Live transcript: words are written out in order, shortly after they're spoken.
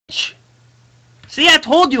Shh. See, I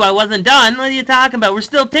told you I wasn't done. What are you talking about? We're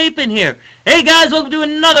still taping here. Hey guys, welcome to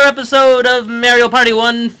another episode of Mario Party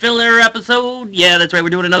 1 filler episode. Yeah, that's right, we're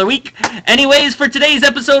doing another week. Anyways, for today's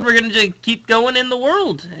episode, we're going to keep going in the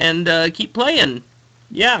world and keep playing.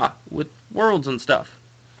 Yeah, with worlds and stuff.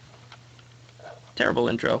 Terrible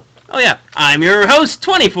intro. Oh yeah, I'm your host,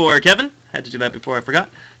 24, Kevin. Had to do that before I forgot.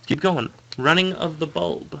 Let's keep going. Running of the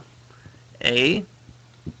bulb. I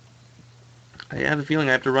have a feeling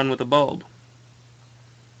I have to run with a bulb.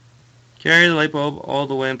 Carry the light bulb all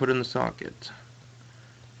the way and put it in the socket.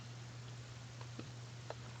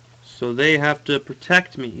 So they have to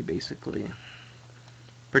protect me, basically.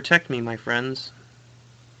 Protect me, my friends.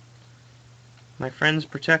 My friends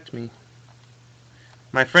protect me.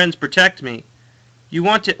 My friends protect me. You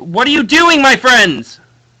want to... What are you doing, my friends?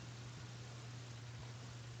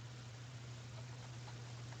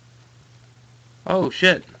 Oh,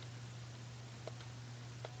 shit.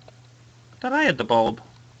 Thought I had the bulb.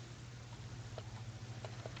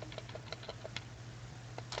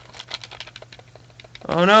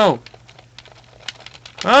 Oh no!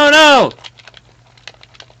 Oh no!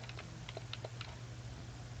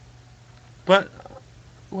 But...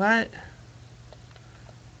 What?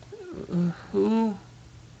 Who?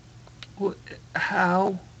 What?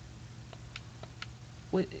 How?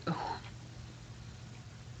 Wait...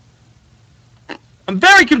 I'm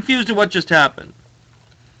very confused at what just happened.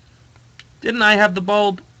 Didn't I have the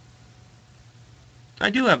bulb? I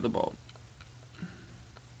do have the bulb.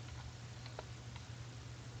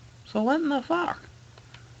 So what in the fuck?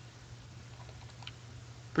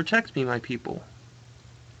 Protect me, my people.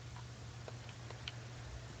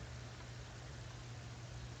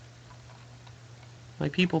 My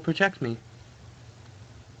people, protect me.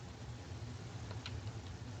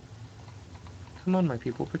 Come on, my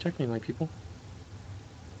people, protect me, my people.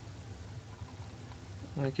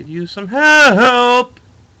 I could use some help!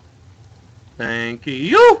 Thank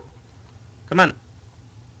you! Come on.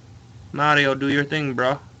 Mario, do your thing,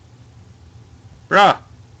 bro. Bro!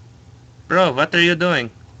 Bro, what are you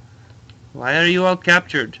doing? Why are you all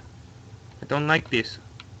captured? I don't like this.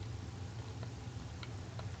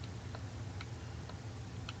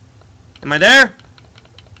 Am I there?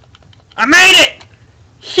 I made it!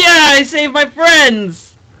 Yeah, I saved my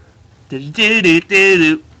friends!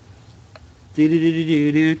 Do-do-do-do-do.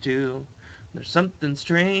 Do-do-do-do-do-do. There's something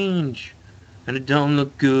strange, and it don't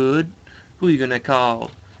look good. Who are you gonna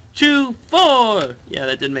call? 2, 4! Yeah,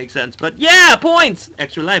 that didn't make sense, but yeah, points!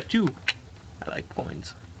 Extra life, too. I like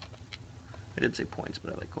coins. I did say points,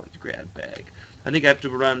 but I like coins. Grab bag. I think I have to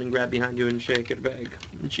run and grab behind you and shake a bag.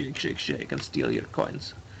 And shake, shake, shake, and steal your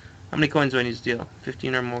coins. How many coins do I need to steal?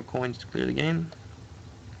 15 or more coins to clear the game?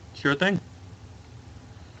 Sure thing.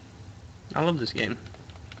 I love this game.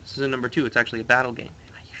 This is a number 2. It's actually a battle game.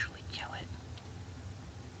 And I usually kill it.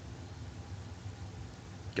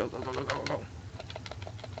 Go, go, go, go, go, go.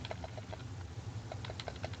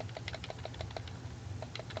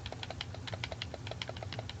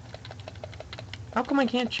 How come I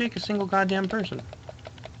can't shake a single goddamn person?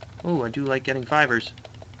 Oh, I do like getting 5ers.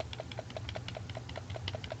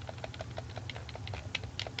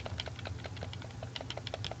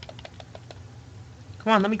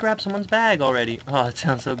 Come on, let me grab someone's bag already. Oh, it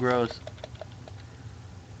sounds so gross.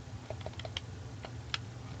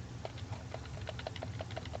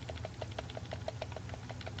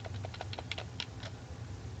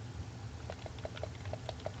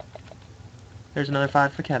 There's another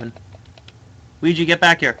 5 for Kevin. Luigi, get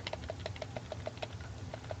back here.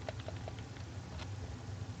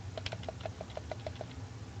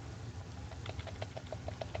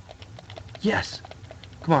 Yes!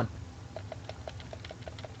 Come on.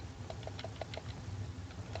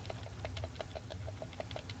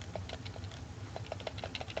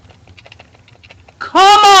 Come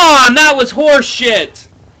on! That was horse shit!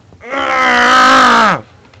 Ugh!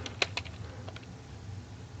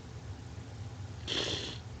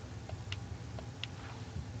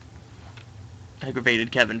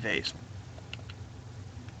 Aggravated Kevin face.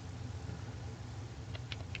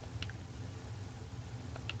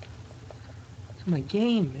 It's my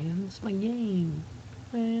game, man. It's my game.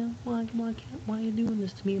 Man, why are you doing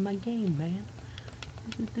this to me in my game, man?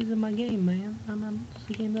 This is my game, man. This is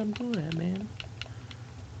the game that I'm good at, man.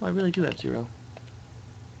 Oh, I really do have 0.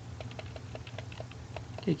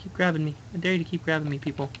 Okay, keep grabbing me. I dare you to keep grabbing me,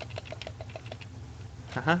 people.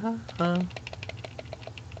 Ha ha ha ha.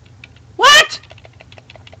 What?!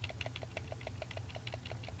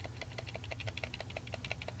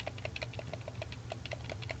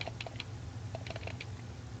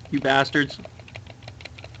 You bastards.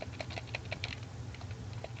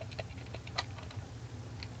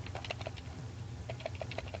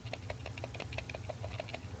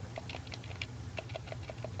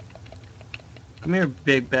 Come here,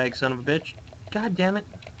 big bag son of a bitch. God damn it.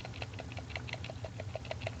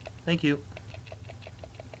 Thank you.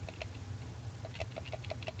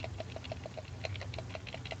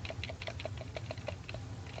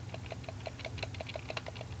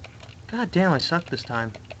 God damn, I suck this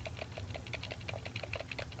time.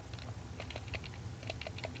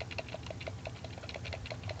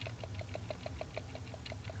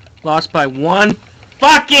 Lost by 1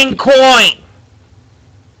 fucking coin!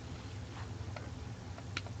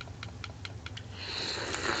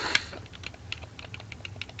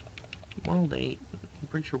 World 8. I'm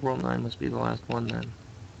pretty sure World 9 must be the last one then.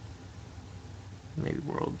 Maybe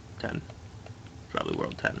World 10. Probably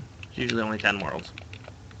World 10. It's usually only 10 worlds.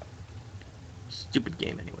 Stupid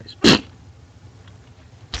game anyways.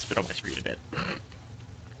 Spit on my screen a bit.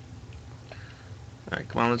 Alright,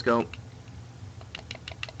 come on, let's go.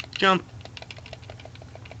 Jump.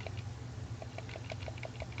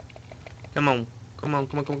 Come on. Come on,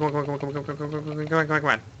 come on, come on, come on, come on, come on, come on, come on, come on, come on, come on, come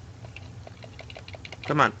on.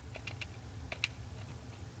 Come on.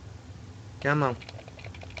 Come on.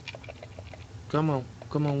 Come on.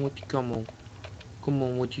 Come on, what you come on. Come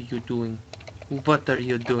on, what are you doing? What are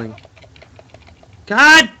you doing?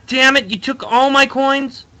 God damn it, you took all my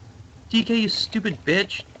coins? DK, you stupid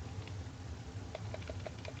bitch.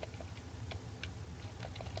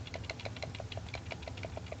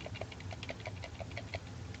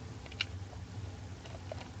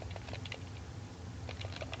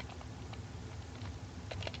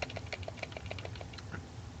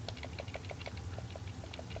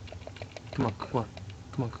 Come on, come on.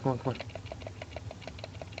 Come on, come on, come on.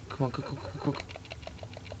 Come on, come on, come on, come on.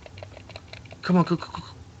 Come on, come on, come on.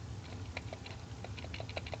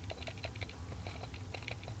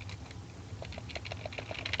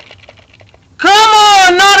 Come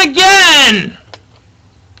on, not again!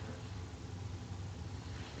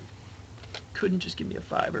 Couldn't just give me a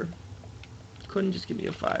fiver. Couldn't just give me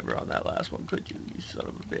a fiver on that last one, could you? You son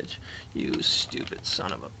of a bitch. You stupid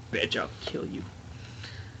son of a bitch. I'll kill you.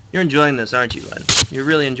 You're enjoying this, aren't you, Len? You're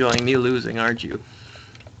really enjoying me losing, aren't you?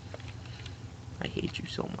 I hate you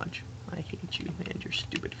so much. I hate you and your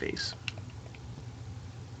stupid face.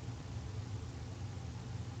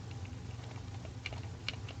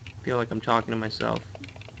 Feel like I'm talking to myself.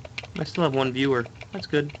 I still have 1 viewer. That's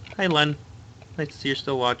good. Hi, Len. Nice to see you're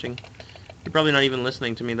still watching. You're probably not even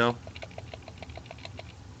listening to me, though.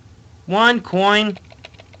 1 coin!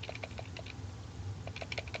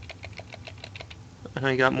 I know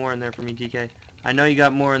you got more in there for me, DK. I know you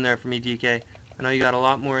got more in there for me, DK. I know you got a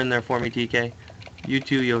lot more in there for me, DK. You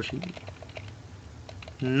too, Yoshi.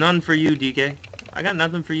 None for you, DK. I got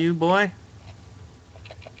nothing for you, boy.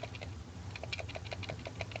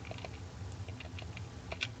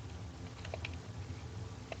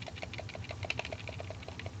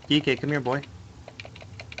 DK, come here, boy.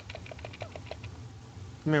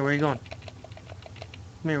 Come here, where you going?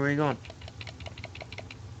 Come here, where you going?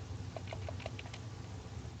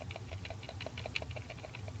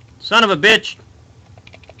 Son of a bitch!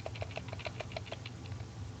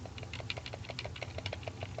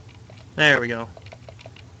 There we go.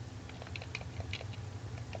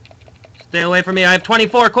 Stay away from me, I have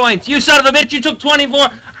 24 coins! You son of a bitch, you took 24!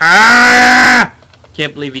 Ah!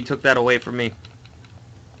 Can't believe he took that away from me.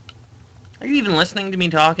 Are you even listening to me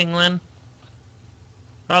talking, Len?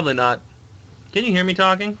 Probably not. Can you hear me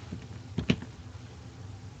talking?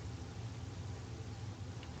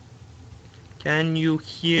 Can you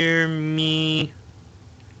hear me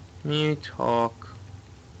talk?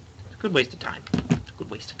 It's a good waste of time. It's a good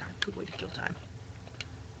waste of time. Good way to kill time.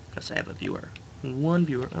 Because I have a viewer. 1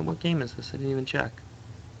 viewer. What game is this? I didn't even check.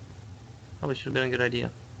 Probably should have been a good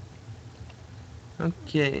idea.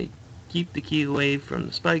 Okay. Keep the key away from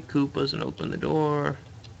the Spike Koopas and open the door.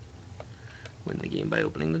 Win the game by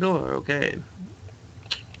opening the door. Okay.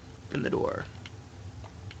 Open the door.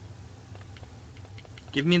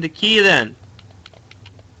 Give me the key then.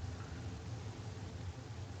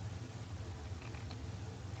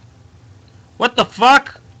 What the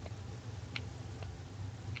fuck?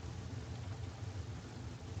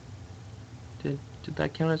 Did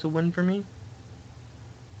that count as a win for me?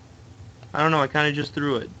 I don't know, I kind of just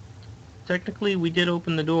threw it. Technically, we did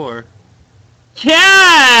open the door.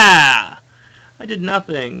 Yeah! I did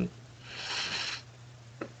nothing.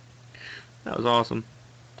 That was awesome.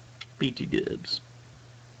 BT dibs.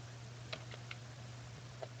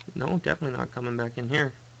 No, definitely not coming back in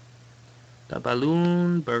here. The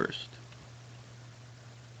balloon burst.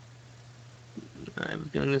 I have a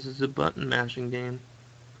feeling this is a button mashing game.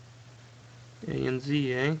 A and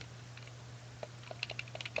Z, eh?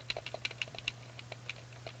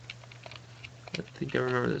 I think I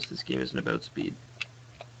remember this. This game isn't about speed.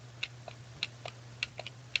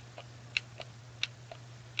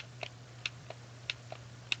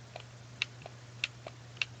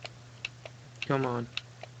 Come on.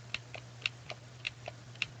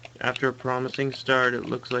 After a promising start, it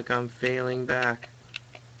looks like I'm failing back.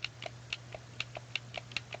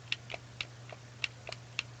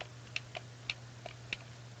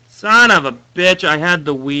 Son of a bitch, I had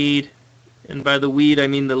the weed. And by the weed, I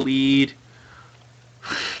mean the lead.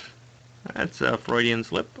 That's a Freudian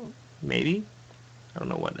slip, maybe? I don't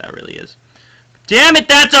know what that really is. Damn it,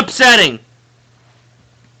 that's upsetting!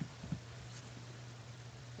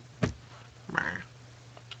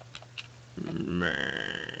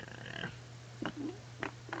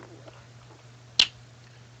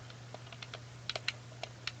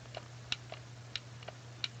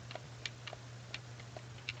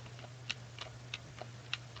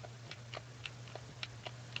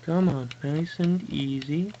 Come on, nice and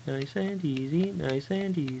easy, nice and easy, nice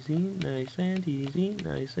and easy, nice and easy,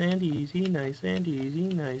 nice and easy, nice and easy,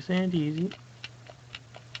 nice and easy.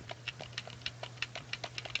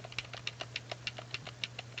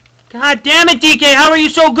 God damn it, DK, how are you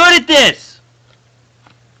so good at this?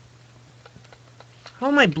 How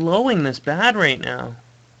am I blowing this bad right now?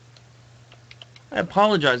 I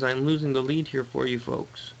apologize, I'm losing the lead here for you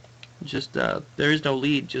folks. Just, there is no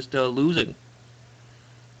lead, just, losing.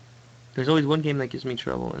 There's always one game that gives me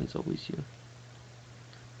trouble, and it's always you.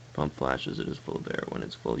 Pump flashes, it is full of air. When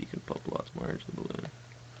it's full, you can pump lots more into the balloon.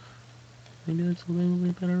 Maybe that's a little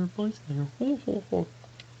bit better voice there. Ho, ho, ho.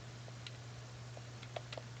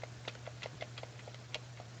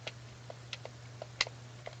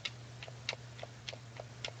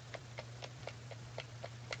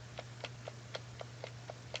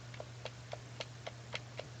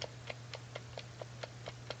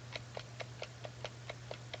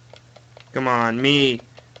 Come on, me!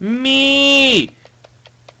 Me!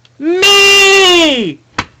 Me!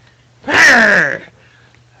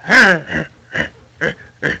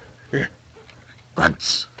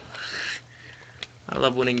 Grunts! I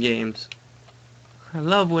love winning games. I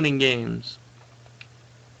love winning games.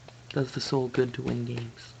 Does the soul good to win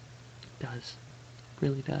games? It does. It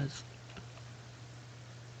really does.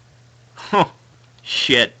 Oh,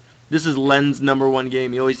 shit. This is Len's #1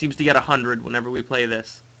 game. He always seems to get 100 whenever we play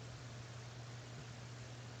this.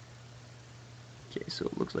 Okay, so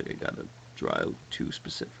it looks like I gotta draw out 2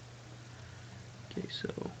 specific. Okay, so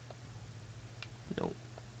nope.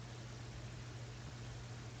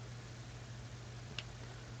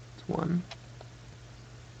 It's 1.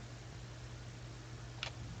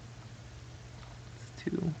 It's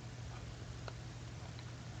 2.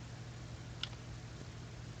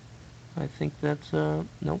 I think that's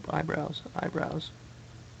nope, eyebrows. Eyebrows.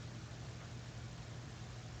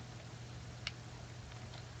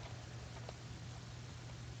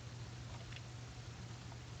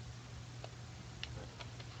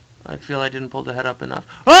 I feel I didn't pull the head up enough.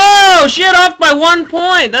 Oh, shit, off by 1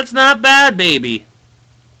 point! That's not bad, baby.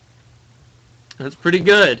 That's pretty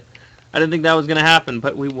good. I didn't think that was going to happen,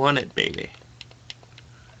 but we won it, baby.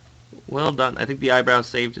 Well done. I think the eyebrows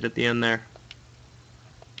saved it at the end there.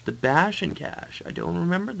 The Bash and Cash. I don't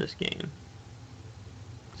remember this game.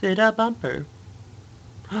 Sit up, bumper.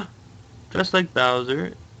 Just like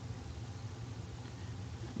Bowser.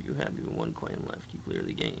 You have even 1 coin left. You clear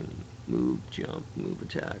the game. Move, jump, move,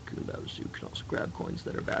 attack. And Bowser can also grab coins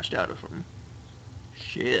that are bashed out of him.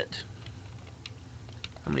 Shit.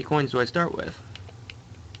 How many coins do I start with?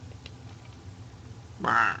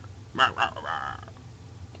 Bash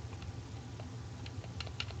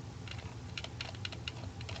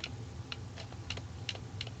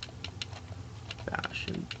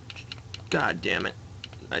and... God damn it.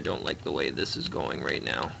 I don't like the way this is going right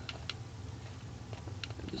now.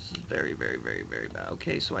 This is very, very, very, very bad.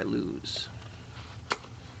 Okay, so I lose.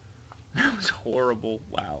 That was horrible.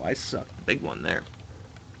 Wow, I sucked. Big one there.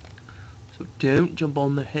 So don't jump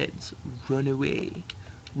on the heads. Run away.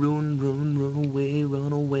 Run, run, run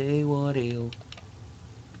away, what else?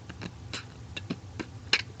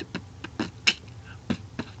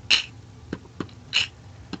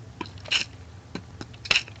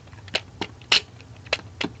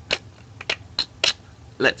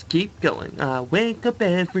 Let's keep going. I wake up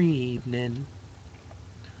every evening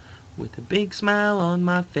with a big smile on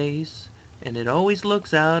my face, and it always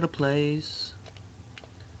looks out of place.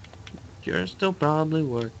 You're still probably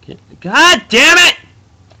working. God damn it!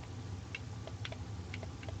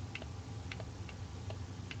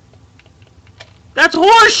 That's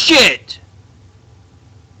horseshit!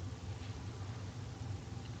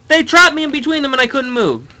 They trapped me in between them and I couldn't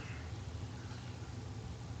move.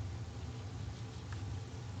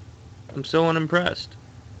 I'm so unimpressed.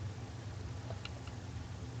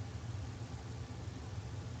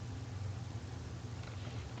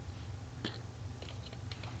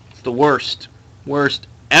 It's the worst. Worst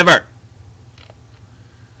ever.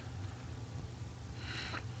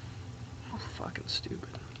 Oh, fucking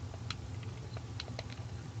stupid.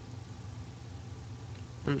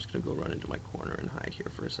 I'm just gonna go run into my corner and hide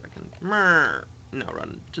here for a second. Now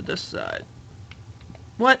run to this side.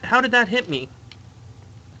 What? How did that hit me?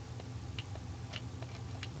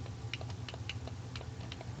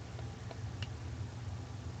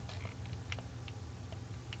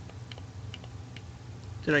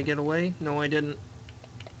 Did I get away? No, I didn't.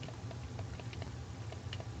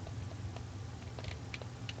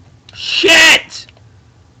 Shit!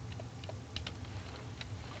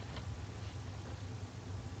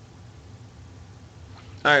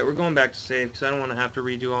 Alright, we're going back to save because I don't want to have to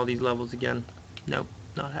redo all these levels again. Nope,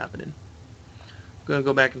 not happening. I'm gonna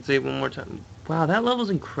go back and save one more time. Wow, that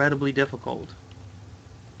level's incredibly difficult.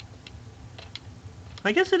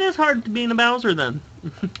 I guess it is hard to be in a Bowser then.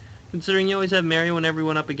 Considering you always have Mario and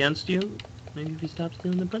everyone up against you. Maybe if you stop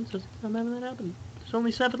stealing the princess, I'm having that happen. There's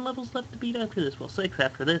only 7 levels left to beat after this. Well, 6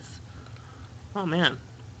 after this. Oh man.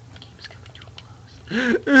 The game's coming too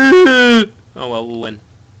close. Oh well, we'll win.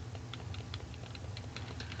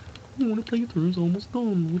 I want to playthrough's almost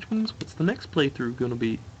done. Which means what's the next playthrough gonna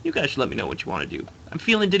be? You guys should let me know what you want to do. I'm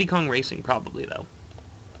feeling Diddy Kong Racing, probably though.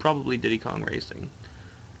 Probably Diddy Kong Racing. In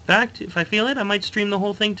fact, if I feel it, I might stream the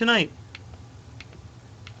whole thing tonight.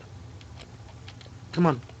 Come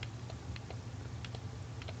on.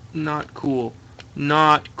 Not cool.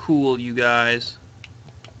 Not cool, you guys.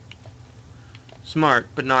 Smart,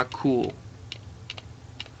 but not cool.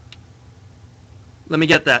 Let me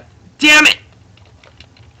get that. Damn it!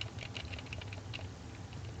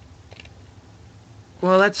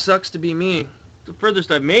 Well, that sucks to be me. The furthest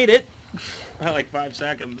I've made it. By like 5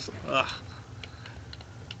 seconds. Ugh.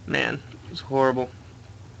 Man, it was horrible.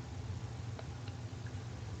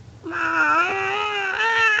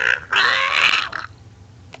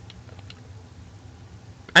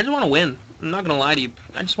 I just want to win. I'm not going to lie to you.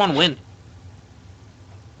 I just want to win.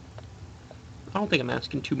 I don't think I'm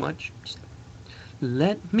asking too much. Just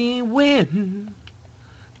let me win.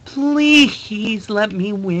 Please let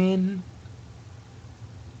me win.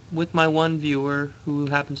 With my one viewer, who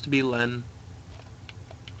happens to be Len.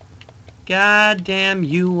 God damn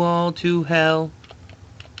you all to hell.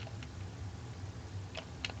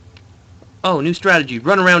 Oh, new strategy.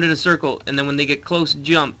 Run around in a circle, and then when they get close,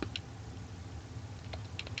 jump.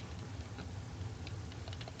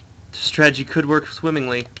 This strategy could work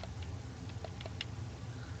swimmingly.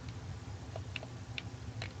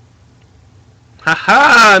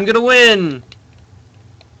 Haha! I'm gonna win!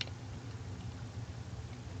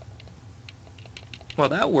 Well,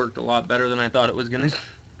 that worked a lot better than I thought it was gonna.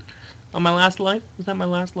 On my last life? Was that my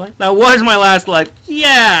last life? That was my last life!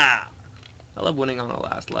 Yeah! I love winning on a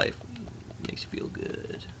last life. It makes you feel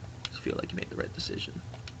good. Makes you feel like you made the right decision.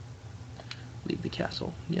 Leave the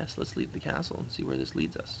castle. Yes, let's leave the castle and see where this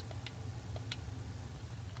leads us.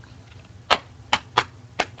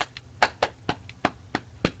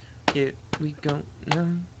 Here we go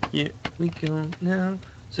now. Here we go now.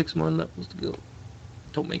 6 more levels to go.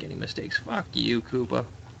 Don't make any mistakes. Fuck you, Koopa.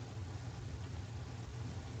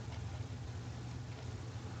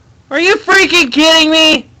 Are you freaking kidding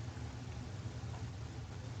me?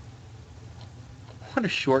 What a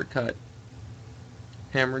shortcut.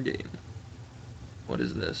 Hammer game. What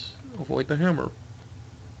is this? Avoid the hammer.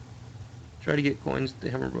 Try to get coins. The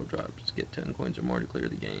hammer road drops. Get 10 coins or more to clear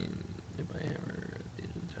the game. Hit by a hammer.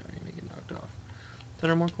 Make it knocked off. 10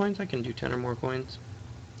 or more coins? I can do 10 or more coins.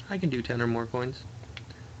 I can do 10 or more coins.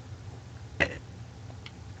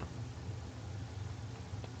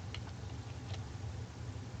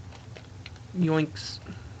 Yoinks.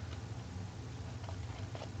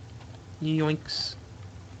 Yoinks.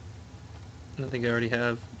 I think I already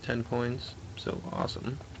have 10 coins, so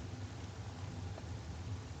awesome.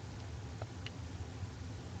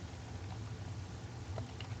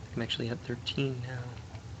 I'm actually at 13 now.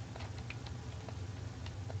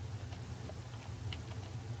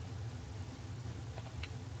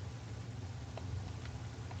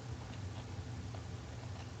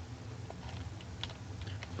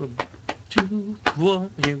 Boom. 2, 4,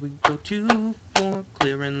 here we go, 2, 4,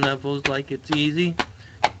 clearing levels like it's easy.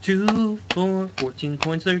 2, 4, 14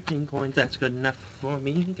 coins, 13 coins, that's good enough for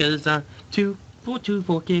me, cause I'm 2, 4,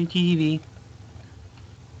 4K TV.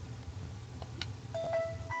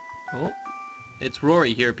 Oh, it's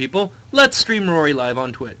Rory here, people. Let's stream Rory live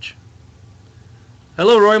on Twitch.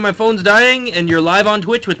 Hello, Rory, my phone's dying, and you're live on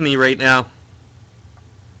Twitch with me right now.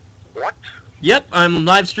 What? Yep, I'm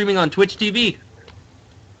live streaming on Twitch TV.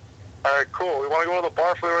 Alright, cool. We want to go to the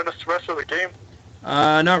bar for the rest of the game?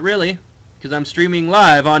 Not really, because I'm streaming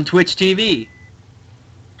live on Twitch TV.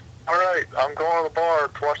 Alright, I'm going to the bar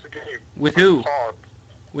to watch the game. With who? Hans.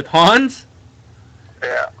 With Hans?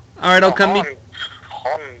 Yeah. Alright, I'll come meet...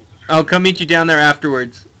 Hans. I'll come meet you down there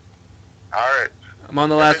afterwards. Alright. I'm on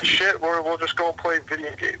the If last... it's shit, we'll just go play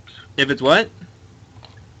video games. If it's what?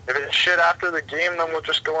 If it's shit after the game, then we'll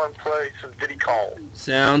just go and play some video call.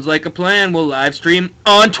 Sounds like a plan. We'll live stream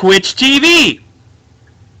on Twitch TV.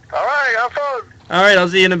 Alright, have fun. Alright, I'll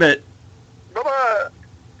see you in a bit. Bye-bye.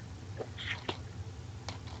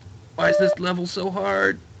 Why is this level so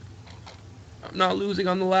hard? I'm not losing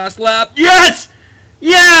on the last lap. Yes!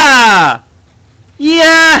 Yeah!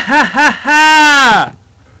 Yeah! Ha ha ha!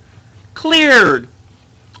 Cleared.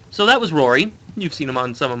 So that was Rory. You've seen him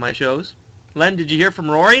on some of my shows. Len, did you hear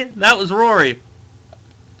from Rory? That was Rory.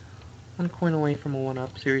 1 coin away from a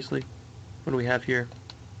 1-up. Seriously? What do we have here?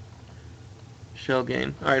 Shell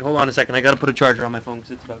game. Alright, hold on a second. I gotta put a charger on my phone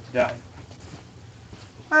because it's about to die.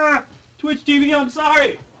 Ah! Twitch TV, I'm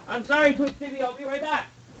sorry! I'm sorry, Twitch TV. I'll be right back.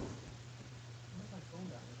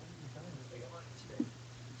 It's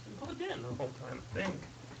been plugged in the whole time, I think.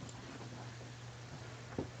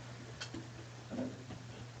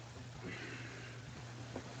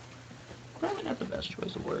 Probably not the best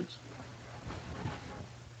choice of words.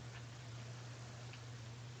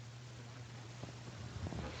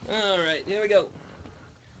 Alright, here we go.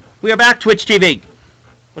 We are back, Twitch TV.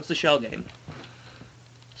 What's the shell game?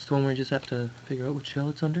 It's the one where you just have to figure out which shell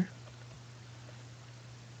it's under?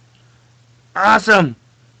 Awesome!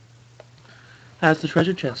 That's the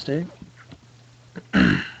treasure chest, eh?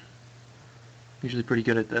 Usually pretty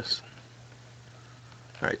good at this.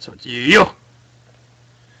 Alright, so it's you!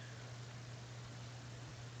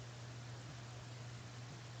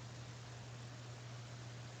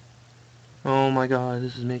 Oh my god,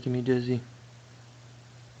 this is making me dizzy.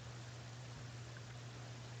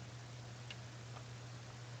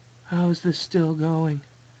 How is this still going?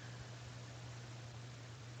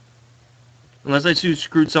 Unless I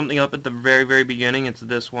screwed something up at the very, very beginning, it's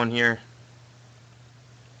this one here.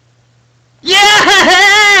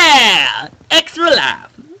 Yeah! Extra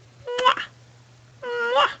life! Mwah!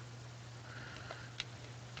 Mwah!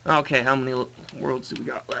 Okay, how many worlds do we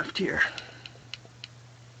got left here?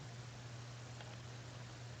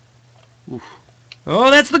 Oof. Oh,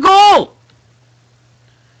 that's the goal!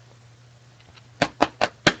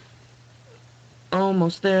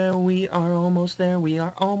 Almost there, we are almost there, we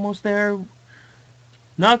are almost there.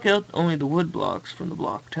 Knock out only the wood blocks from the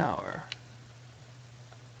block tower.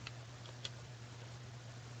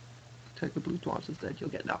 Take the blue swans instead, you'll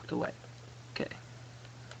get knocked away. Okay.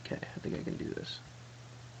 Okay, I think I can do this.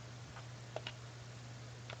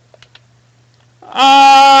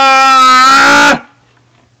 Ah!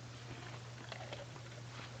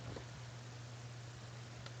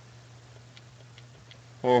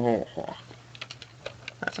 Oh,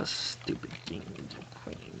 that's a stupid thing.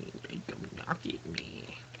 Don't knock at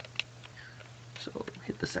me. So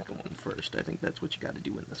hit the second one first. I think that's what you got to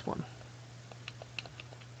do in this one.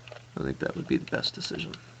 I think that would be the best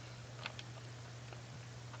decision.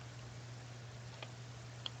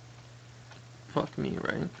 Fuck me,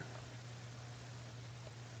 right?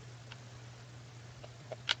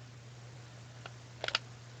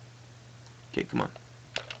 Okay, come on.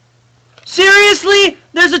 Seriously?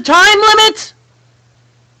 There's a time limit?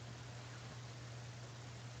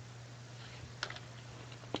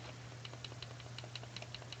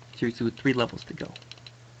 Seriously, with 3 levels to go.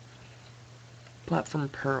 Platform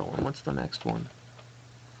Pearl, and what's the next one?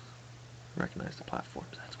 Recognize the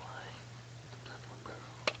platforms, that's why. Platform Pearl.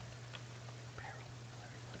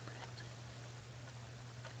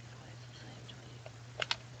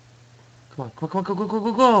 Come on, go, go, go, go,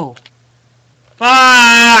 go, go!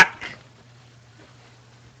 Fuck!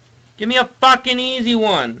 Give me a fucking easy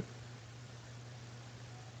one.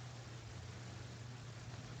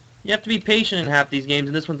 You have to be patient in half these games,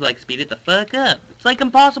 and this one's like, speed it the fuck up. It's like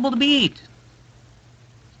impossible to beat.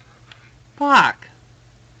 Fuck.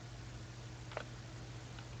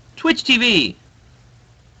 Twitch TV.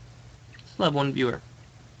 Still have 1 viewer.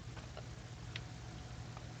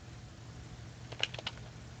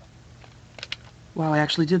 Wow, I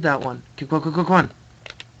actually did that one. Okay, go, go, go, go on.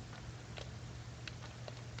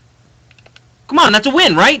 Come on, that's a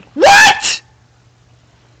win, right? What?!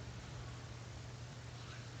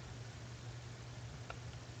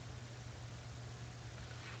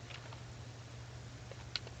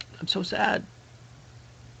 I'm so sad.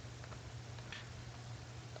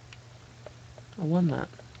 I won that.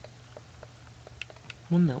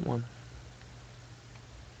 Won that one.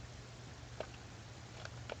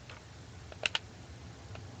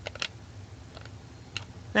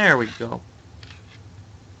 There we go.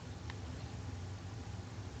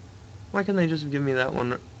 Why can't they just give me that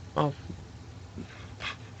one off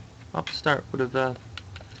the start? Would have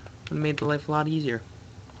made the life a lot easier.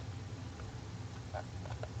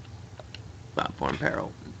 Platform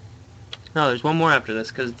peril. No, there's one more after this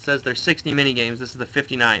because it says there's 60 mini games. This is the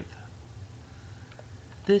 59th.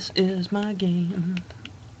 This is my game.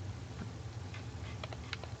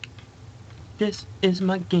 This is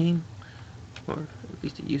my game. Or at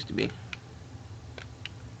least it used to be.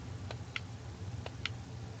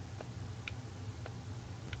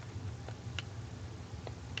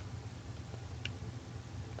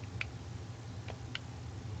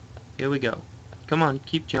 Here we go. Come on,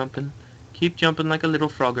 keep jumping. Keep jumping like a little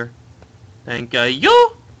frogger. Thank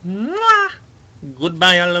you. Mwah!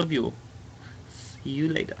 Goodbye, I love you. See you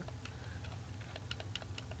later.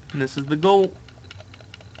 And this is the goal.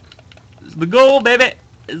 This is the goal, baby.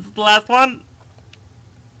 This is the last one.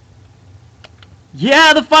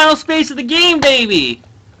 Yeah, the final space of the game, baby.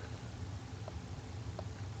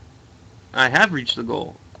 I have reached the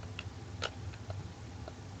goal.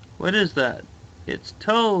 What is that? It's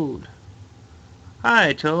Toad.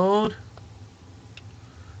 Hi, Toad.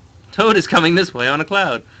 Toad is coming this way on a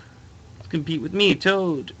cloud. Let's compete with me,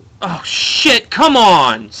 Toad. Oh, shit, come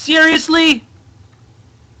on! Seriously?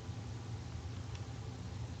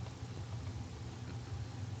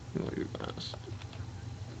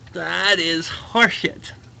 That is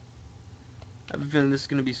horseshit. I have a feeling this is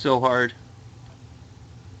going to be so hard.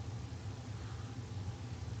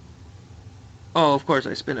 Oh, of course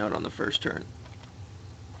I spin out on the first turn.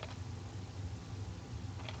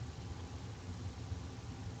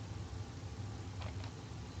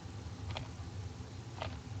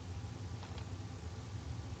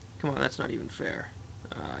 Come on, that's not even fair.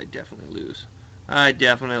 I definitely lose. I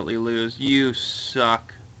definitely lose. You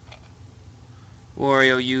suck.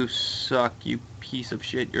 Wario, you suck, you piece of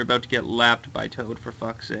shit. You're about to get lapped by Toad, for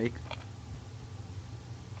fuck's sake.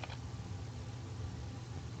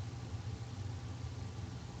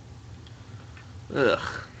 Ugh.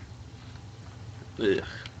 Ugh.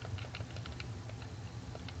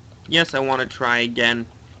 Yes, I want to try again.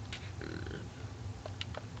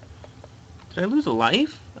 Did I lose a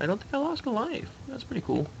life? I don't think I lost a life. That's pretty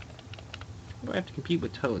cool. Why do I have to compete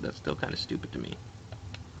with Toad? That's still kind of stupid to me.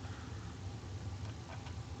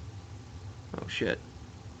 Oh, shit.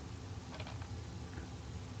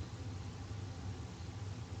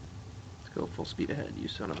 Let's go full speed ahead, you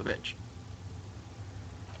son of a bitch.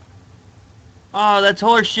 Oh, that's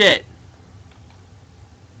horseshit!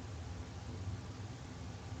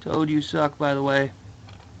 Toad, you suck, by the way.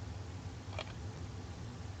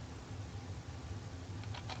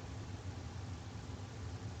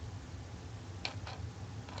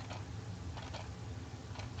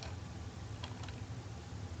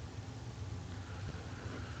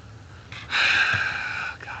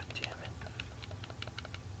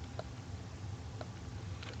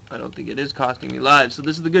 I don't think it is costing me lives, so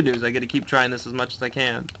this is the good news. I get to keep trying this as much as I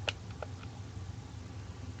can.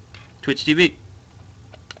 Twitch TV.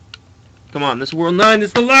 Come on, this is World 9. This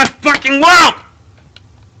is the last fucking world!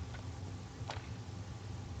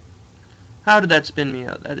 How did that spin me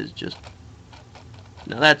out? That is just...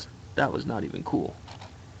 No, that was not even cool.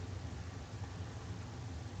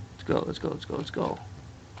 Let's go, let's go, let's go, let's go.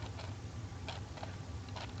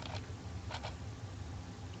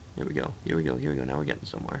 Here we go, here we go, here we go. Now we're getting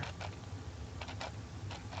somewhere.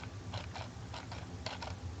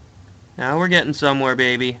 Now we're getting somewhere,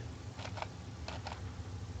 baby.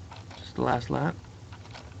 Just the last lap.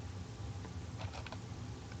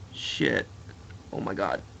 Shit. Oh my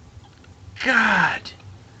god. God!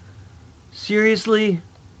 Seriously?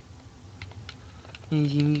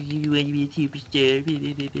 You want to be a superstar?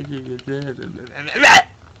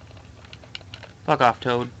 Fuck off,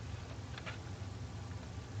 Toad.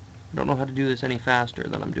 I don't know how to do this any faster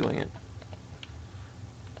than I'm doing it.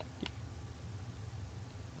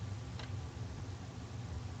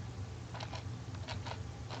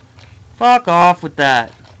 Fuck off with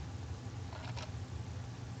that.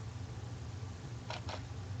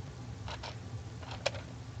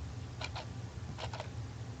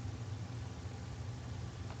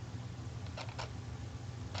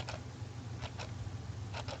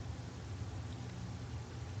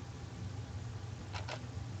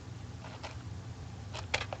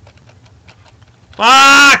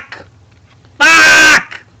 Fuck!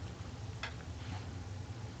 Fuck!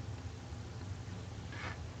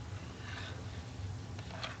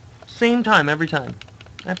 Same time every time.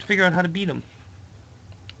 I have to figure out how to beat him.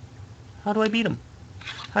 How do I beat him?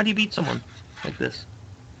 How do you beat someone like this?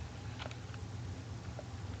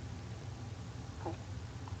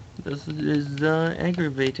 This is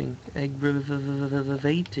aggravating.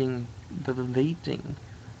 Aggravating.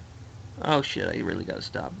 Oh shit, I really gotta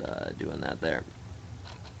stop doing that there.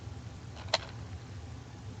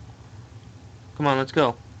 Come on, let's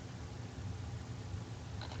go.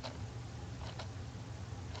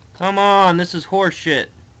 Come on, this is horse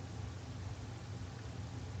shit.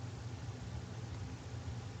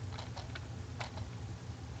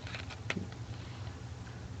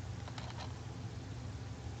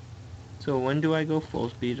 So when do I go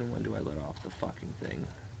full speed and when do I let off the fucking thing?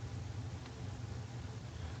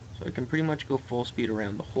 So I can pretty much go full speed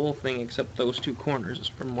around the whole thing except those two corners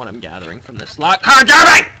from what I'm gathering from this slot car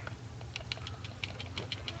derby!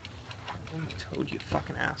 I told you,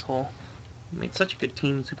 fucking asshole. You made such a good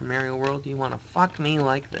team in Super Mario World, you wanna fuck me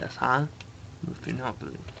like this, huh? If you're not,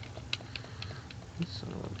 son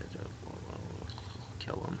of a bitch, I'll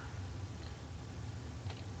kill him.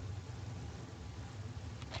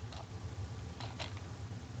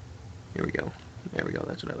 Here we go. There we go.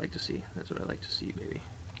 That's what I like to see. That's what I like to see, baby.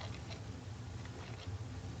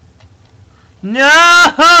 No!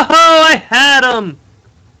 I had him!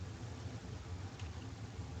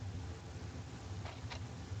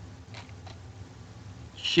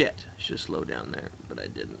 Shit. I should have slowed down there, but I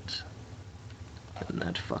didn't. And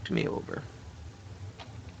that fucked me over.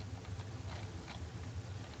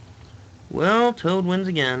 Well, Toad wins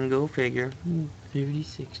again. Go figure.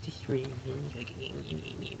 30-63.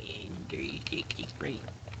 30-63.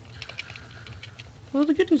 Well,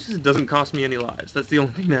 the good news is it doesn't cost me any lives. That's the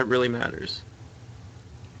only thing that really matters.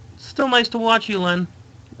 It's still nice to watch you, Len.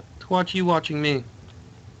 To watch you watching me.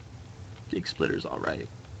 Big Splitter's alright.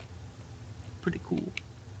 Pretty cool.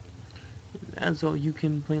 As all you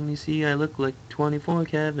can plainly see, I look like 24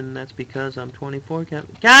 Kev, and that's because I'm 24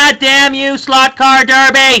 Kev. God damn you, Slot Car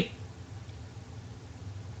Derby!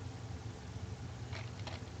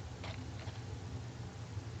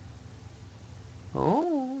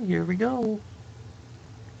 Oh, here we go.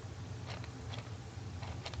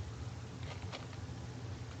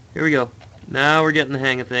 Here we go. Now we're getting the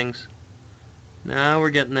hang of things. Now we're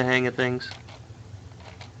getting the hang of things.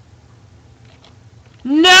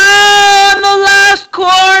 No! In the last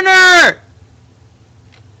corner!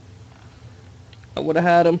 I would have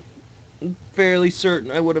had him. I'm fairly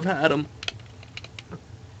certain I would have had him.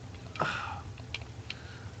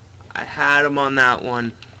 I had him on that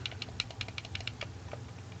one.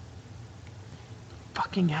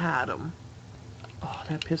 Fucking had him. Oh,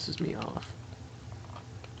 that pisses me off.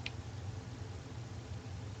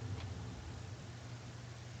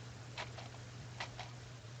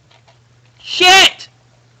 Shit!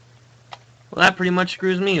 Well, that pretty much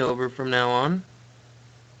screws me over from now on.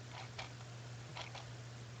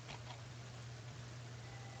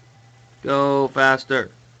 Go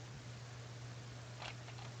faster.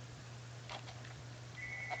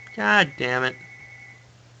 God damn it.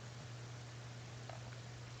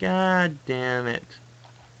 God damn it.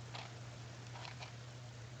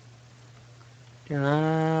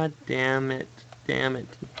 God damn it. Damn it.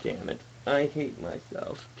 Damn it. I hate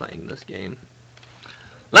myself playing this game.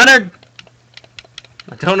 Leonard!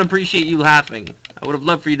 I don't appreciate you laughing. I would have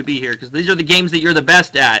loved for you to be here, because these are the games that you're the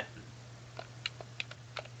best at.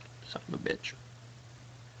 Son of a bitch.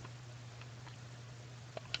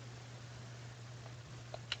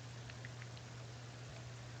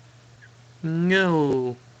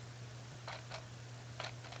 No.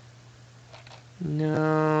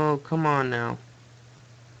 No, come on now.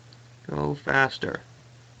 Go faster.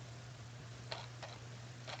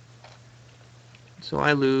 So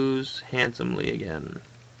I lose handsomely again.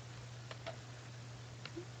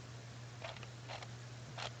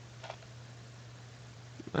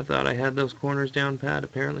 I thought I had those corners down pat.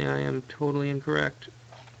 Apparently I am totally incorrect.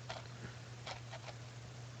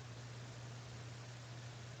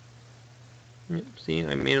 Yep, see,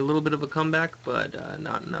 I made a little bit of a comeback, but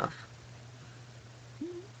not enough.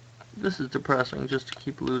 This is depressing, just to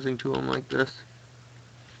keep losing to him like this.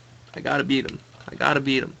 I gotta beat him. I gotta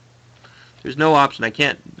beat him. There's no option. I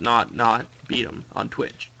can't not beat him on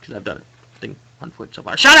Twitch, because I've done it on Twitch so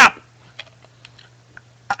far. Shut up!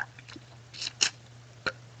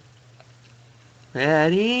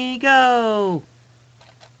 Ready, go!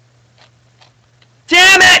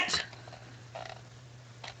 Damn it!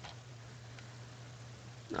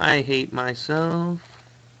 I hate myself.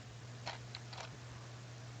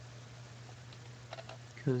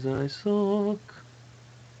 Because I suck.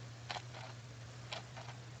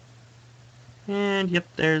 And yep,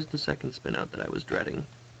 there's the second spin out that I was dreading.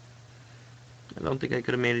 I don't think I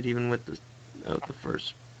could have made it even with the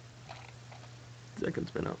first second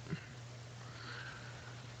spin up.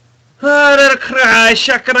 Cry,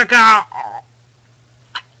 shakaraka.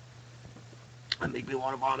 That make me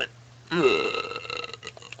want to vomit.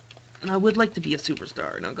 I would like to be a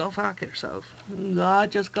superstar. Now go fuck yourself.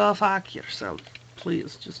 God, just go fuck yourself.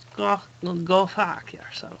 Please, just go fuck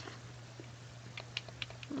yourself.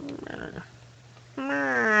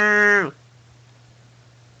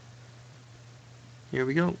 Here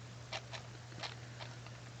we go.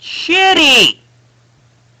 Shitty!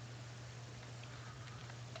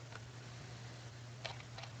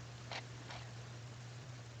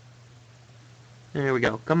 There we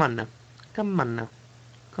go. Come on now. Come on now.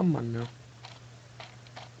 Come on now.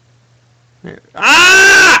 There.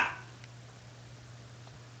 Ah!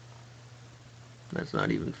 That's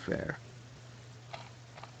not even fair.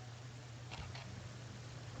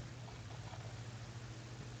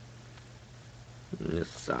 This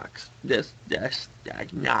sucks. This does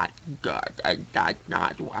not good. It does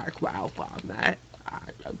not work well for me.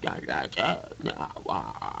 God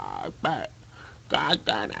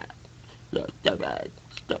damn it. You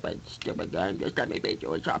stupid game. Just let me beat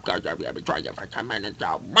you. It's up because I've been trying it for 10 minutes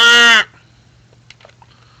now.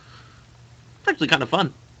 It's actually kind of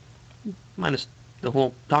fun. Minus the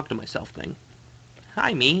whole talk to myself thing.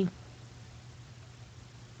 Hi, me.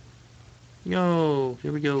 Yo,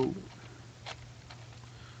 here we go.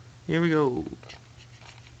 Here we go.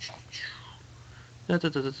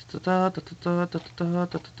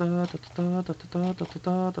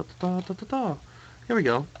 Here we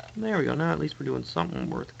go. There we go. Now at least we're doing something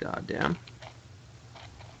worth goddamn.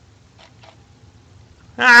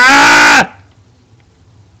 Ah!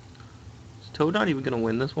 Is Toad not even gonna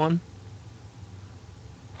win this one?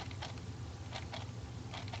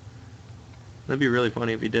 That'd be really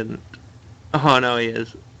funny if he didn't. Oh no, he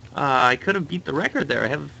is. I could have beat the record there. I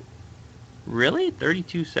have... Really?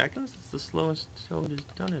 32 seconds? It's the slowest Toad has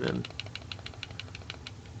done it in.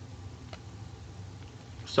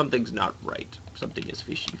 Something's not right. Something is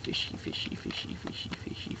fishy, fishy, fishy, fishy, fishy,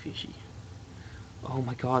 fishy, fishy. Oh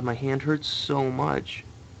my god, my hand hurts so much.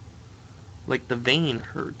 Like the vein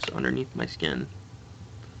hurts underneath my skin.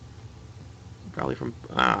 Probably from...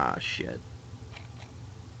 Ah, shit.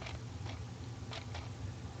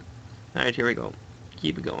 Alright, here we go.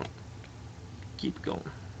 Keep it going. Keep it going.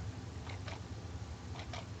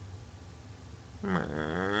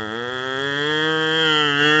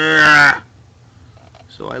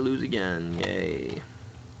 So I lose again. Yay.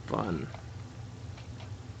 Fun.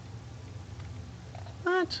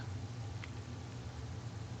 What?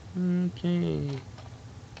 Okay.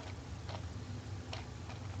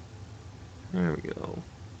 There we go.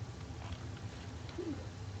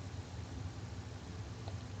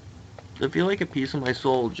 I feel like a piece of my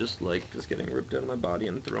soul just getting ripped out of my body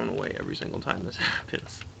and thrown away every single time this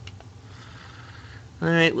happens.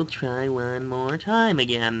 Alright, we'll try one more time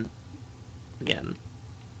again. Again.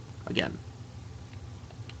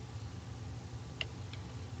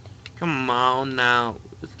 Come on now.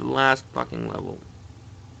 It's the last fucking level.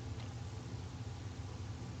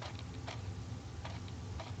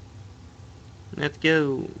 Let's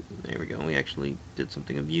go. There we go. We actually did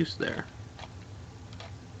something of use there.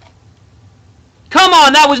 Come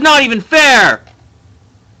on! That was not even fair!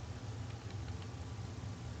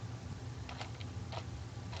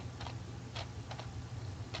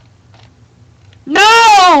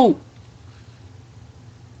 No!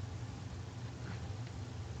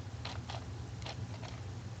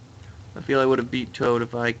 I feel I would have beat Toad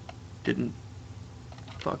if I didn't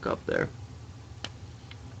fuck up there.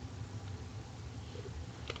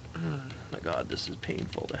 Oh my god, this is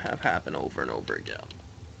painful to have happen over and over again.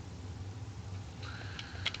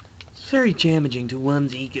 It's very damaging to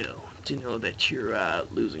one's ego to know that you're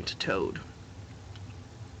losing to Toad.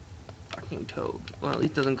 Fucking Toad. Well, at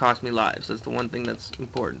least it doesn't cost me lives. That's the one thing that's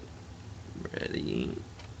important. Ready?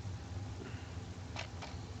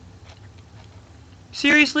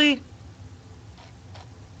 Seriously?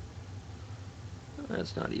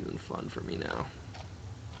 That's not even fun for me now.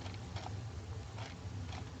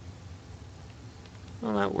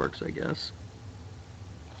 Well, that works, I guess.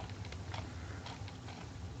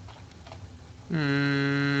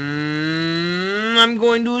 I'm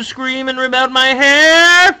going to scream and rip out my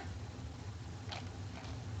hair!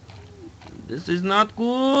 This is not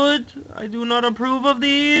good. I do not approve of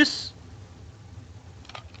this.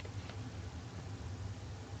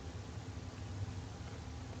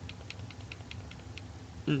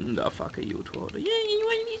 The fuck are you, Toad? Yeah, you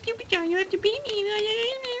want to be stupid, John. You have to beat me.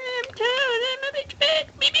 I'm Toad. I'm a bitch bag.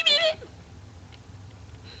 Beep, beep, beep.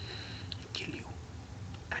 Kill you.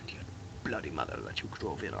 And your bloody mother that you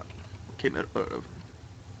drove in on. Came out of.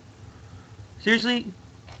 Seriously?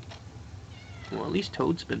 Well, at least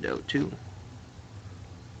Toad spinned out, too.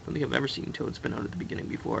 I don't think I've ever seen Toad spin out at the beginning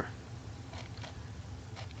before.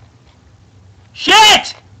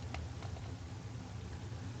 Shit!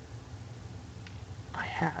 I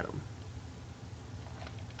had him.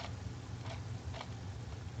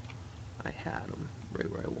 I had him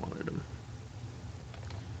right where I wanted him.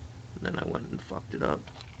 And then I went and fucked it up.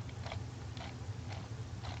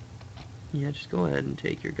 Yeah, just go ahead and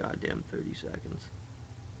take your goddamn 30 seconds.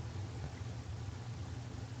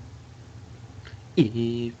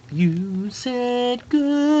 If you said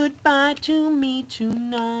goodbye to me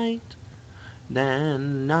tonight,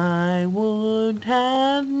 then I would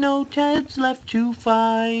have no Teds left to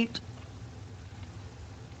fight.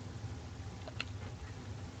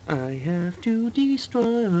 I have to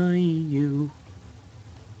destroy you.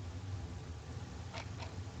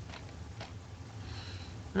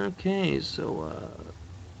 Okay, so,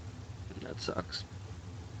 that sucks.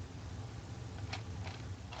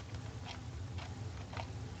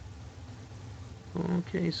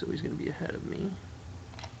 Okay, so he's gonna be ahead of me.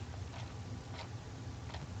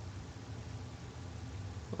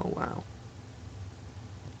 Oh, wow.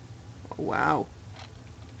 Oh, wow.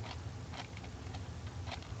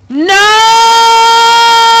 No!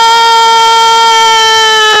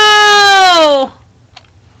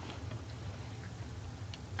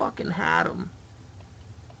 Fucking had him.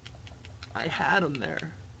 I had him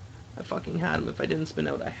there. I fucking had him. If I didn't spin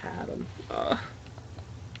out, I had him. Oh,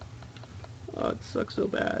 it sucks so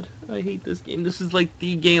bad. I hate this game. This is like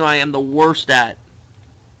the game I am the worst at.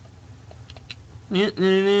 Here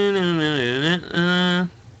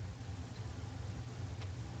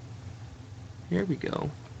we go.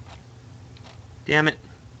 Damn it.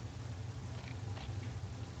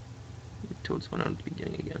 Toad spun out at the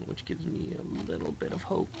beginning again, which gives me a little bit of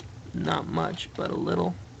hope. Not much, but a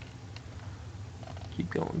little. Keep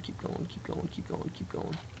going, keep going, keep going, keep going, keep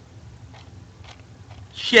going.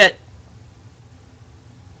 Shit!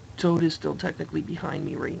 Toad is still technically behind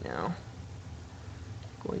me right now.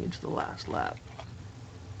 Going into the last lap.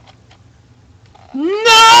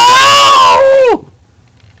 No!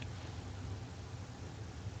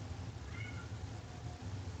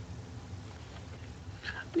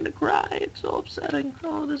 I'm gonna cry. It's so upsetting.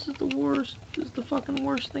 Oh, this is the worst. This is the fucking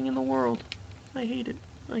worst thing in the world. I hate it.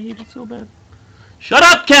 I hate it so bad. Shut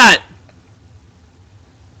up, cat!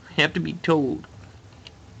 I have to be told.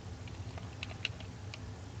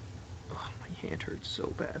 Oh, my hand hurts so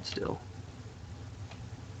bad still.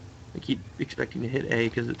 I keep expecting to hit A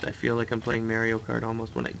because I feel like I'm playing Mario Kart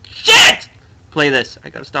almost when I... Shit! Play this. I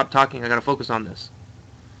gotta stop talking. I gotta focus on this.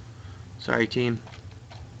 Sorry, team.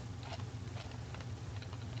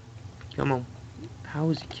 Come on. How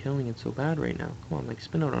is he killing it so bad right now? Come on, like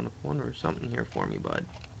spin out on a corner or something here for me, bud.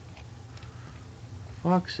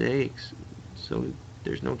 Fuck's sakes. So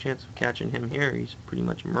there's no chance of catching him here. He's pretty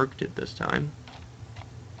much murked it this time.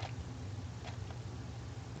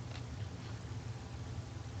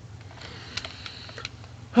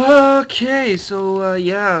 Okay, so,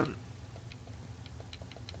 yeah.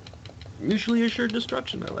 Usually assured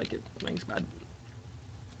destruction. I like it. Thanks, bud.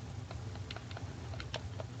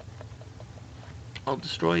 I'll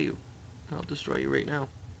destroy you. I'll destroy you right now.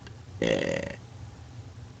 Yeah.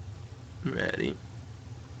 Ready.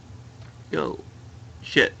 Go.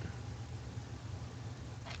 Shit.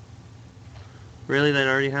 Really? That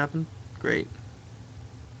already happened? Great.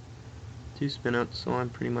 2 spin outs, so I'm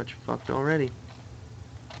pretty much fucked already.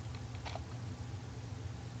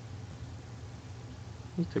 I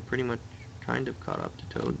think they're pretty much kind of caught up to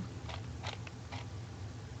Toad.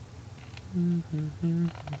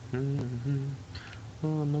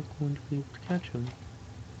 Oh, I'm not going to be able to catch him.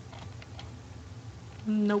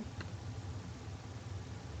 Nope.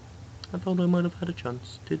 I thought I might have had a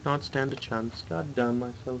chance. Did not stand a chance. God damn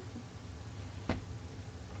myself.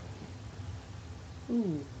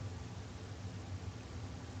 Ooh.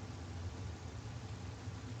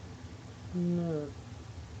 No.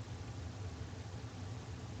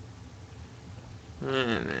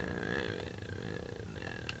 Ugh.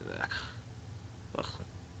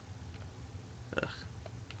 Ugh.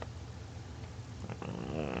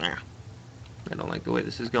 I don't like the way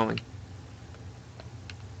this is going.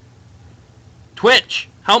 Twitch!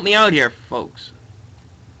 Help me out here, folks.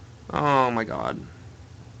 Oh my god.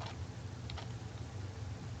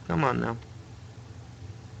 Come on now.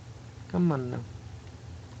 Come on now.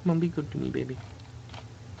 Come on, be good to me, baby.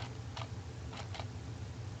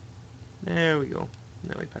 There we go.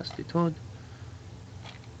 Now we passed the Toad.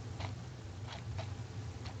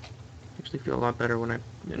 Actually feel a lot better when I'm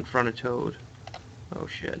in front of Toad. Oh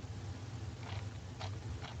shit.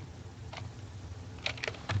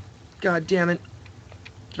 God damn it.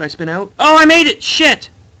 Did I spin out? Oh, I made it!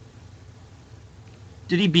 Shit!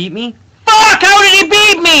 Did he beat me? Fuck! How did he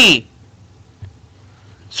beat me?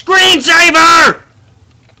 Screensaver!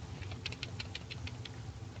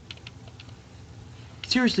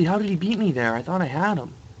 Seriously, how did he beat me there? I thought I had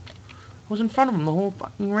him. I was in front of him the whole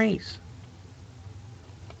fucking race.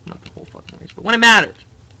 Not the whole fucking race, but when it mattered.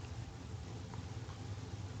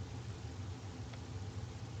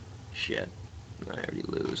 Shit. I already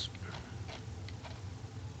lose.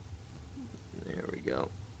 There we go.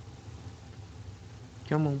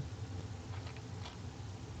 Come on.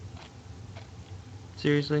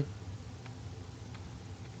 Seriously?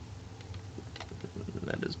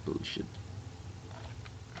 That is bullshit.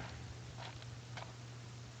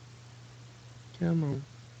 Come on.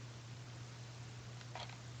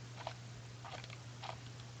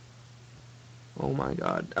 Oh my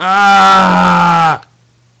god. Ah!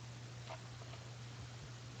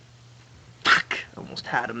 Fuck! Almost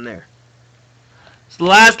had him there. It's the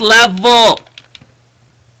last level!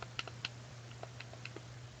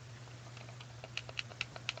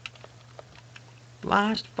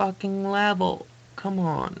 Last fucking level. Come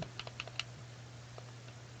on.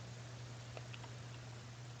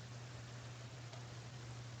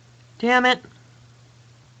 Damn it!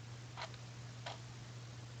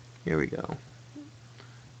 Here we go.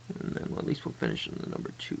 And then, well, at least we'll finish in the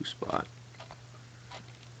number 2 spot.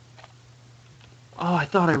 Oh, I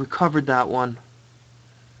thought I recovered that one.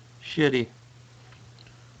 Shitty.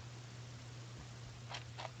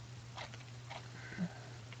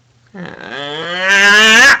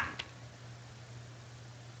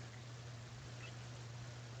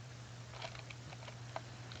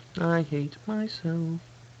 I hate myself.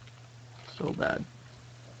 So bad.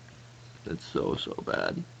 It's so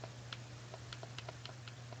bad.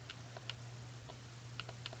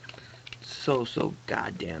 So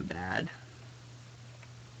goddamn bad.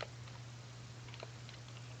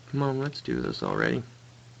 Come on, let's do this already.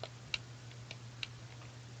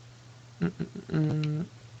 There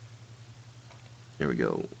we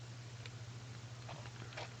go.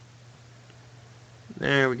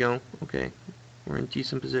 There we go. Okay. We're in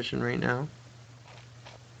decent position right now.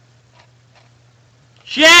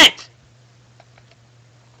 Shit!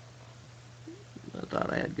 I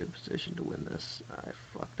thought I had good position to win this. I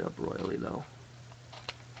fucked up royally though.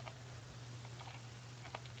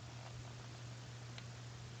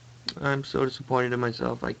 I'm so disappointed in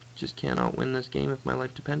myself. I just cannot win this game if my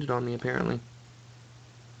life depended on me, apparently.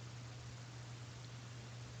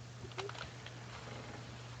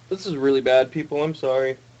 This is really bad, people. I'm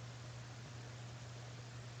sorry.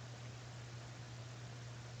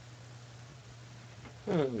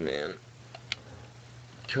 Oh, man.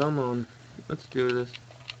 Come on. Let's do this.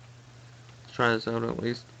 Let's try this out at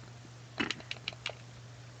least.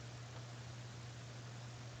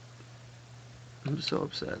 I'm so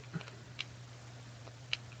upset.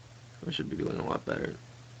 I should be doing a lot better.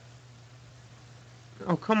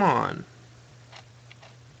 Oh, come on.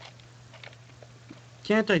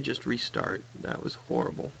 Can't I just restart? That was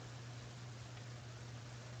horrible.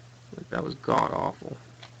 Like, that was god-awful.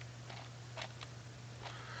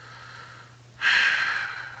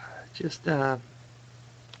 Just let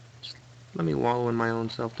me wallow in my own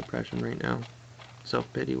self-depression right now.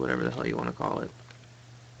 Self-pity, whatever the hell you want to call it.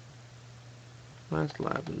 Last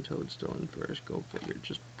lap and Toad still in first. Go figure.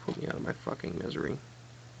 Just put me out of my fucking misery.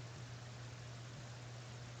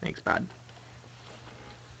 Thanks, bud.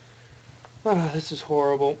 Ah, this is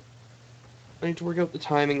horrible. I need to work out the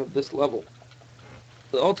timing of this level.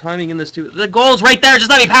 All timing in this too. The goal's right there. Just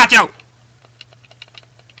let me patch out.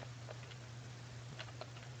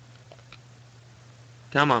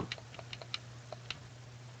 Come on.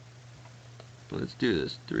 Let's do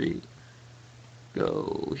this. 3.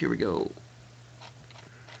 Go. Here we go.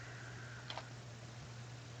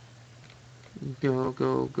 Go,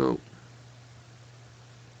 go, go.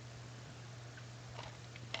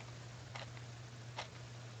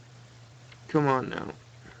 Come on now.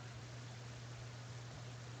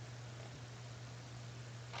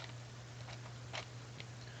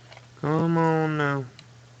 Come on now.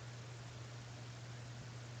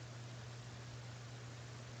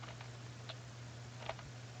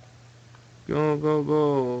 Go, go,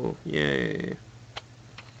 go. Yay.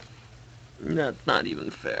 That's not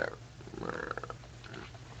even fair.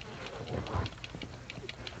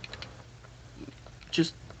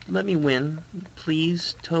 Just let me win.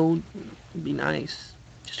 Please, Toad. Be nice.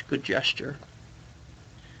 Just a good gesture.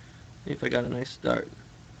 If I got a nice start.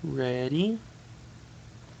 Ready?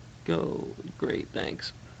 Go. Great,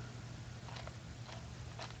 thanks.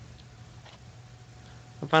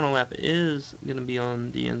 The final lap is going to be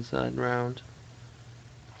on the inside round.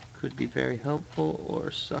 Could be very helpful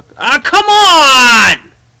or suck. Ah, come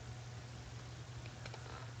on!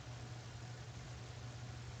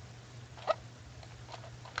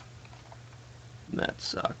 That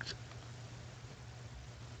sucked.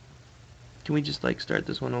 Can we just, like, start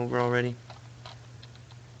this one over already?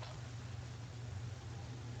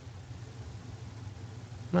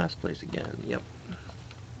 Last place again, yep.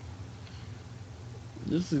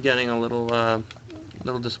 This is getting a little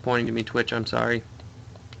disappointing to me, Twitch. I'm sorry.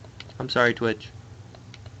 I'm sorry, Twitch.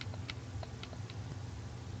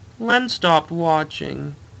 Len stopped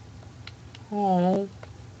watching. Oh.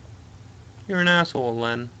 You're an asshole,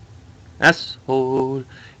 Len. Asshole.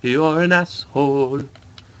 You're an asshole.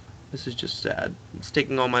 This is just sad. It's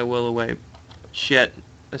taking all my will away. Shit.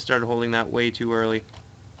 I started holding that way too early.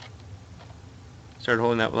 Started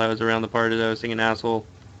holding that while I was around the part that I was singing asshole.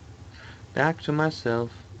 Back to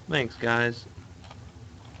myself. Thanks, guys.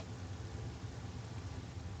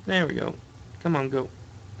 There we go. Come on, go.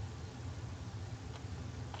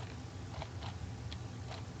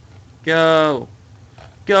 Go.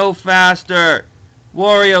 Go faster.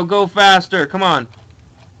 Wario, go faster. Come on.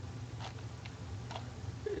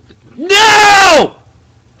 No!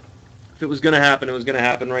 If it was gonna happen, it was gonna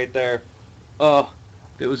happen right there. Oh.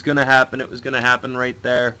 If it was gonna happen, it was gonna happen right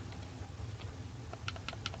there.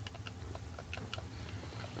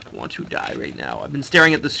 I want to die right now. I've been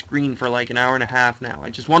staring at the screen for like an hour and a half now. I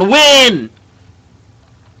just want to win!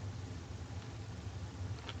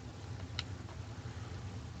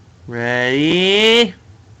 Ready?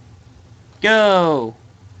 Go!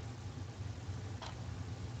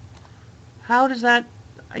 How does that...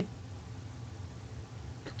 I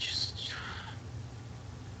just...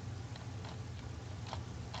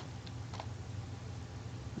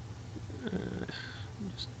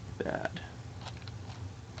 just bad.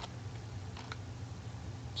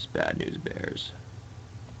 Just bad news bears.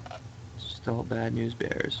 Just all bad news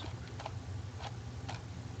bears.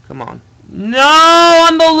 Come on. No!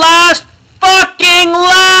 On the last fucking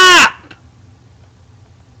lap!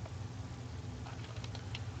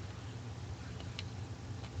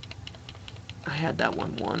 I had that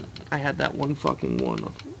one won. I had that one fucking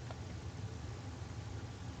one.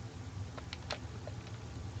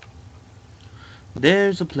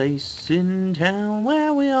 There's a place in town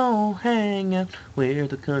where we all hang out, where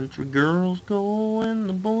the country girls go and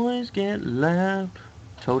the boys get loud.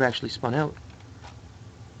 Toad actually spun out.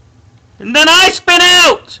 And then I spin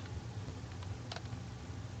out!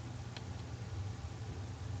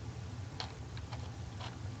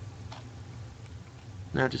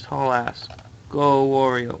 Now just haul ass. Go,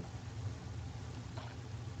 Wario.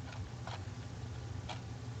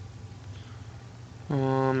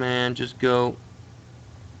 Oh man, just go.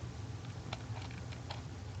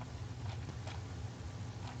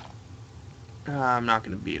 I'm not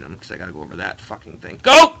gonna beat him because I gotta go over that fucking thing.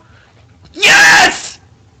 Go! Yes!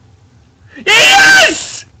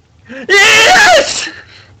 Yes! Yes!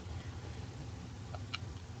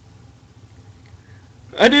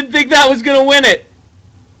 I didn't think that was gonna win it.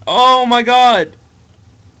 Oh my god.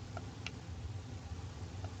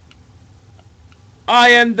 I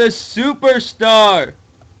am the superstar.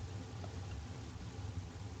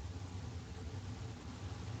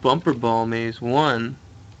 Bumper ball maze 1.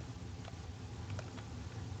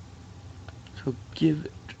 So give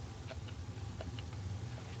it.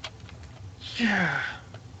 Yeah.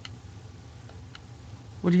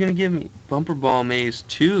 What are you gonna give me? Bumper ball maze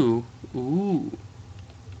 2. Ooh.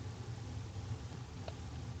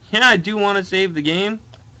 Yeah, I do want to save the game.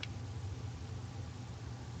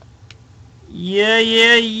 Yeah,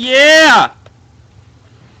 yeah, yeah!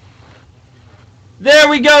 There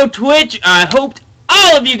we go, Twitch. I hoped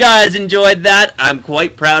all of you guys enjoyed that. I'm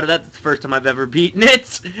quite proud of that. It's the first time I've ever beaten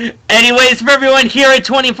it. Anyways, for everyone here at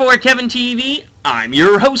 24Kevin TV, I'm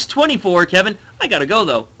your host, 24Kevin. I gotta go,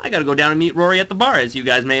 though. I gotta go down and meet Rory at the bar, as you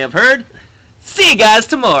guys may have heard. See you guys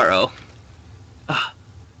tomorrow.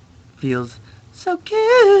 Feels so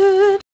good.